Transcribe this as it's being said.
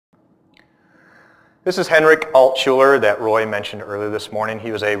This is Henrik Altschuler that Roy mentioned earlier this morning.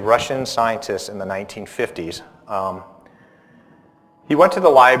 He was a Russian scientist in the 1950s. He went to the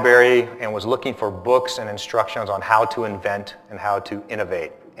library and was looking for books and instructions on how to invent and how to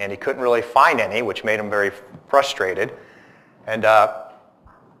innovate. And he couldn't really find any, which made him very frustrated. And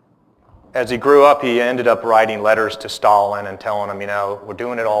as he grew up, he ended up writing letters to Stalin and telling him, you know, we're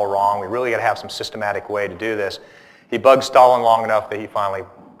doing it all wrong. We really got to have some systematic way to do this. He bugged Stalin long enough that he finally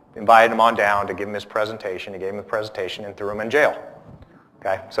invited him on down to give him his presentation. He gave him the presentation and threw him in jail.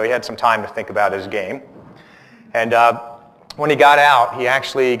 Okay, so he had some time to think about his game. And when he got out, he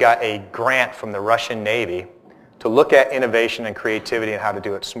actually got a grant from the Russian Navy to look at innovation and creativity and how to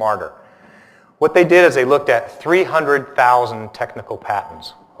do it smarter. What they did is they looked at 300,000 technical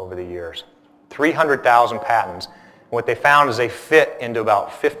patents over the years. 300,000 patents. And what they found is they fit into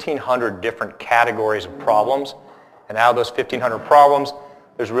about 1,500 different categories of problems. And out of those 1,500 problems,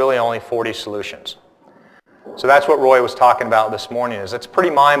 there's really only 40 solutions. So that's what Roy was talking about this morning. Is it's pretty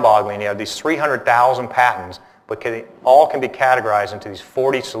mind-boggling. You have these 300,000 patents, but all can be categorized into these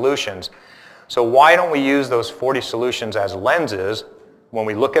 40 solutions. So why don't we use those 40 solutions as lenses when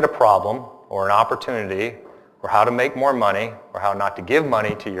we look at a problem or an opportunity or how to make more money or how not to give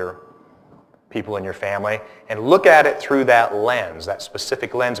money to your people in your family, and look at it through that lens, that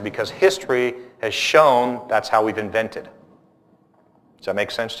specific lens, because history has shown that's how we've invented. Does that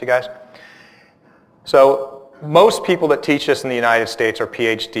make sense to you guys? So most people that teach this in the United States are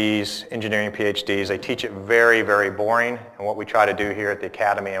PhDs, engineering PhDs. They teach it very, very boring. And what we try to do here at the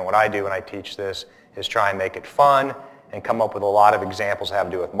Academy and what I do when I teach this is try and make it fun and come up with a lot of examples that have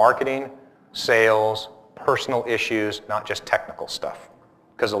to do with marketing, sales, personal issues, not just technical stuff.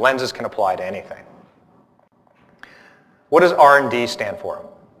 Because the lenses can apply to anything. What does R&D stand for?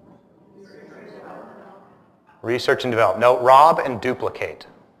 Research and develop. No, rob and duplicate.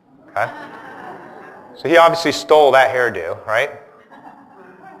 Okay? So he obviously stole that hairdo, right?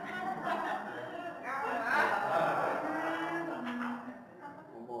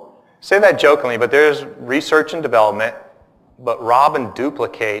 Say that jokingly, but there's research and development, but rob and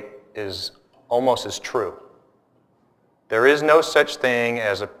duplicate is almost as true. There is no such thing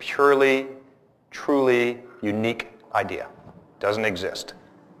as a purely, truly unique idea. It doesn't exist.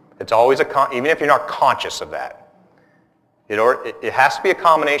 It's always even if you're not conscious of that. It has to be a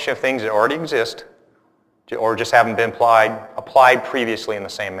combination of things that already exist or just haven't been applied previously in the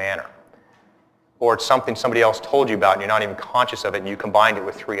same manner. Or it's something somebody else told you about and you're not even conscious of it and you combined it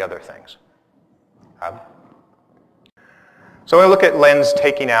with 3 other things. So I look at lens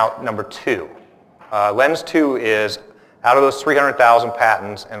taking out number 2. Lens 2 is out of those 300,000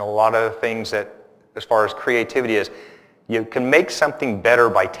 patents and a lot of the things that, as far as creativity is, you can make something better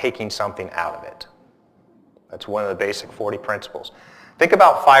by taking something out of it. That's one of the basic 40 principles. Think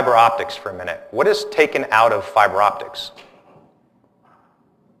about fiber optics for a minute. What is taken out of fiber optics?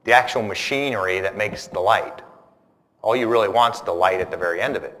 The actual machinery that makes the light. All you really want is the light at the very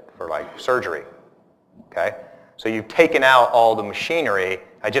end of it for like surgery. Okay? So you've taken out all the machinery,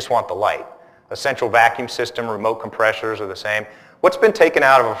 I just want the light. A central vacuum system, remote compressors are the same. What's been taken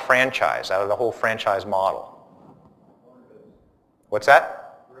out of a franchise, out of the whole franchise model? What's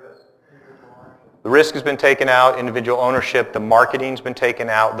that? Risk. The risk has been taken out, individual ownership, the marketing's been taken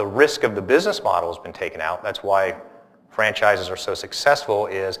out, the risk of the business model has been taken out. That's why franchises are so successful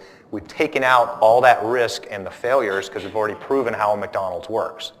is we've taken out all that risk and the failures because we've already proven how a McDonald's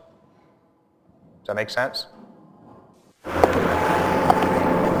works. Does that make sense?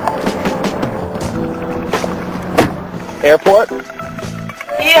 Airport?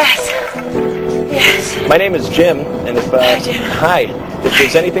 Yes. Yes. My name is Jim, and if Hi, Jim. Hi. If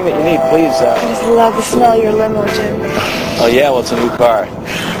there's anything that you need, please. I just love the smell of your limo, Jim. Oh yeah, well it's a new car.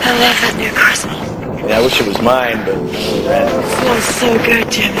 I love that new car smell. Yeah, I wish it was mine, but It smells so good,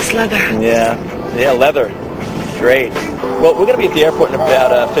 Jim. It's leather. yeah, leather. Great. Well, we're gonna be at the airport in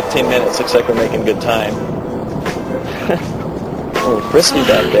about 15 minutes. Looks like we're making good time. Oh, frisky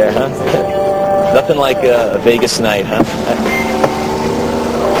back there, huh? Nothing like a Vegas night, huh?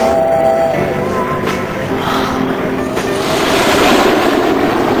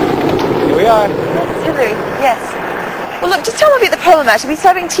 Here we are. Hillary, yes. Well, look, just tell me about the polo match. We'll be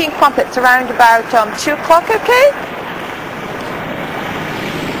serving tea and crumpets around about 2 o'clock, okay?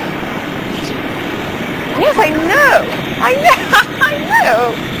 Yes, I know. I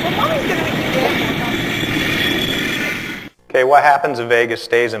know. Well, Mommy's going to make you there. Okay, what happens in Vegas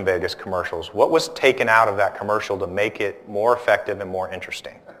stays in Vegas commercials. What was taken out of that commercial to make it more effective and more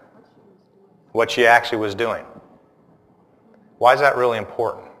interesting? What she actually was doing. Why is that really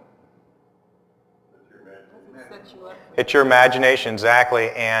important? It's your imagination,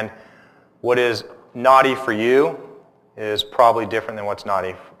 exactly. And what is naughty for you is probably different than what's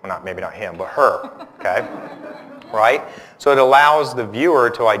naughty, well, maybe not him, but her, okay? Right? So it allows the viewer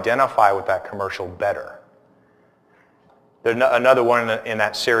to identify with that commercial better. Another one in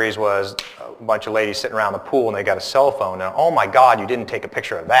that series was a bunch of ladies sitting around the pool and they got a cell phone and, oh my God, you didn't take a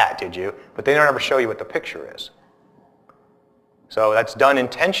picture of that, did you? But they don't ever show you what the picture is. So that's done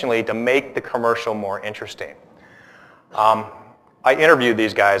intentionally to make the commercial more interesting. I interviewed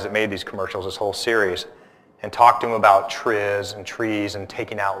these guys that made these commercials, this whole series, and talked to them about TRIZ and TRIZ and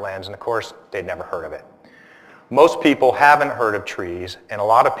taking out lens, and of course, they'd never heard of it. Most people haven't heard of TRIZ, and a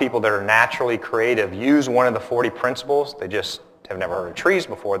lot of people that are naturally creative use one of the 40 principles. They just have never heard of TRIZ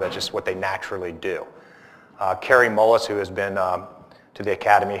before. That's just what they naturally do. Kerry Mullis, who has been to the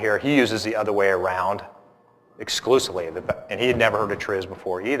academy here, he uses the other way around exclusively, and he had never heard of TRIZ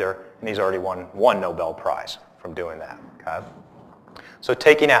before either, and he's already won one Nobel Prize from doing that. Okay? So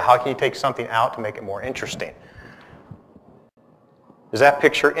taking out, how can you take something out to make it more interesting? Is that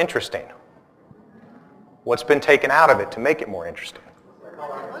picture interesting? What's been taken out of it to make it more interesting?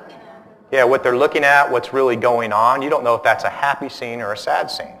 Yeah, what they're looking at, what's really going on. You don't know if that's a happy scene or a sad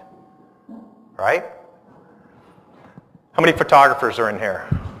scene, right? How many photographers are in here?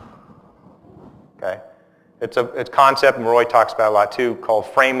 Okay. It's a concept, and Roy talks about it a lot too, called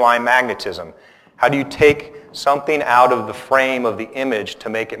frame line magnetism. How do you take something out of the frame of the image to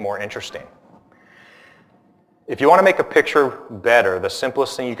make it more interesting? If you want to make a picture better, the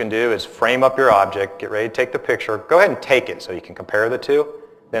simplest thing you can do is frame up your object, get ready to take the picture, go ahead and take it so you can compare the two,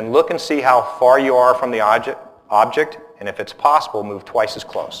 then look and see how far you are from the object, and if it's possible, move twice as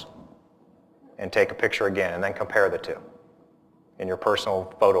close and take a picture again, and then compare the two in your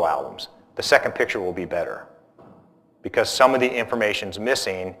personal photo albums. The second picture will be better because some of the information's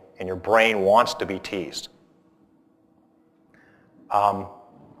missing and your brain wants to be teased.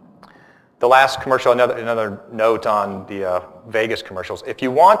 The last commercial, another note on the Vegas commercials. If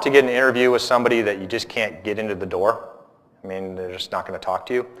you want to get an interview with somebody that you just can't get into the door, I mean, they're just not going to talk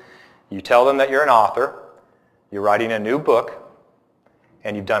to you, you tell them that you're an author, you're writing a new book,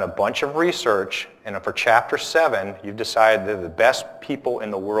 and you've done a bunch of research, and for chapter 7, you've decided they're the best people in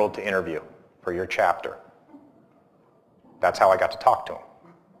the world to interview for your chapter. That's how I got to talk to them.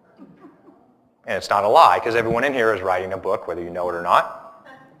 And it's not a lie, because everyone in here is writing a book, whether you know it or not.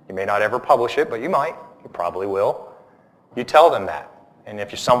 You may not ever publish it, but you might. You probably will. You tell them that. And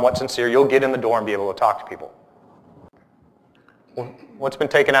if you're somewhat sincere, you'll get in the door and be able to talk to people. Well, what's been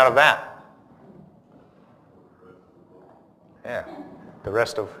taken out of that? Yeah. The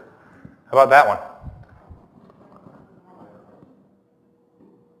rest of... How about that one?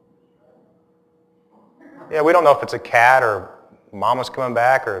 Yeah, we don't know if it's a cat or mama's coming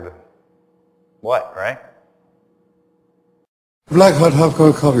back or the... what, right? Black hot half cup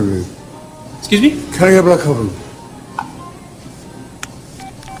of coffee, please. Excuse me? Can I get black coffee?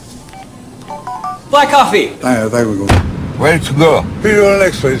 Black coffee! There we go. Ready to go. 50 more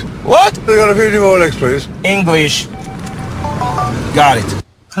legs, please. What? They got a 50 more legs, please. English. Got it.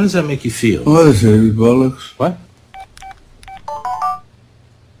 How does that make you feel? What is it, bollocks? What?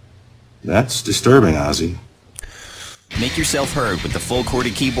 That's disturbing, Ozzy. Make yourself heard with the full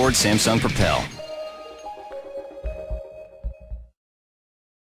QWERTY keyboard Samsung Propel.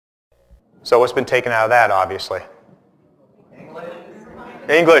 So what's been taken out of that, obviously?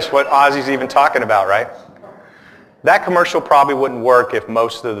 English, what Ozzy's even talking about, right? That commercial probably wouldn't work if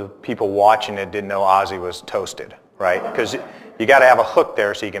most of the people watching it didn't know Ozzy was toasted, right? Because you got to have a hook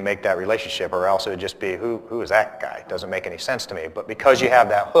there so you can make that relationship, or else it would just be, who is that guy? Doesn't make any sense to me. But because you have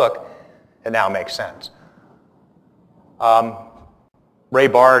that hook, it now makes sense. Ray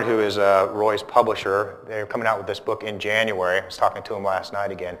Bard, who is Roy's publisher, they're coming out with this book in January. I was talking to him last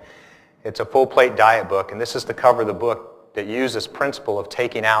night again. It's a full-plate diet book, and this is the cover of the book that uses this principle of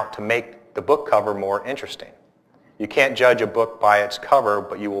taking out to make the book cover more interesting. You can't judge a book by its cover,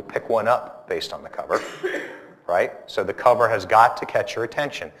 but you will pick one up based on the cover, right? So the cover has got to catch your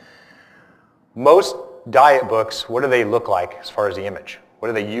attention. Most diet books, what do they look like as far as the image? What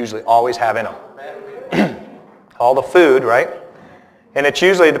do they usually always have in them? All the food, right? And it's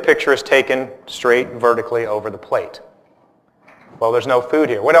usually the picture is taken straight vertically over the plate. Well, there's no food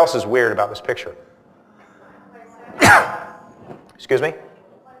here. What else is weird about this picture? Excuse me?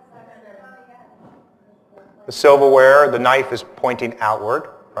 The silverware, the knife is pointing outward,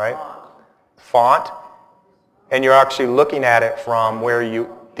 right? Font. And you're actually looking at it from where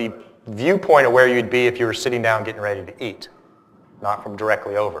the viewpoint of where you'd be if you were sitting down getting ready to eat, not from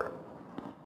directly over.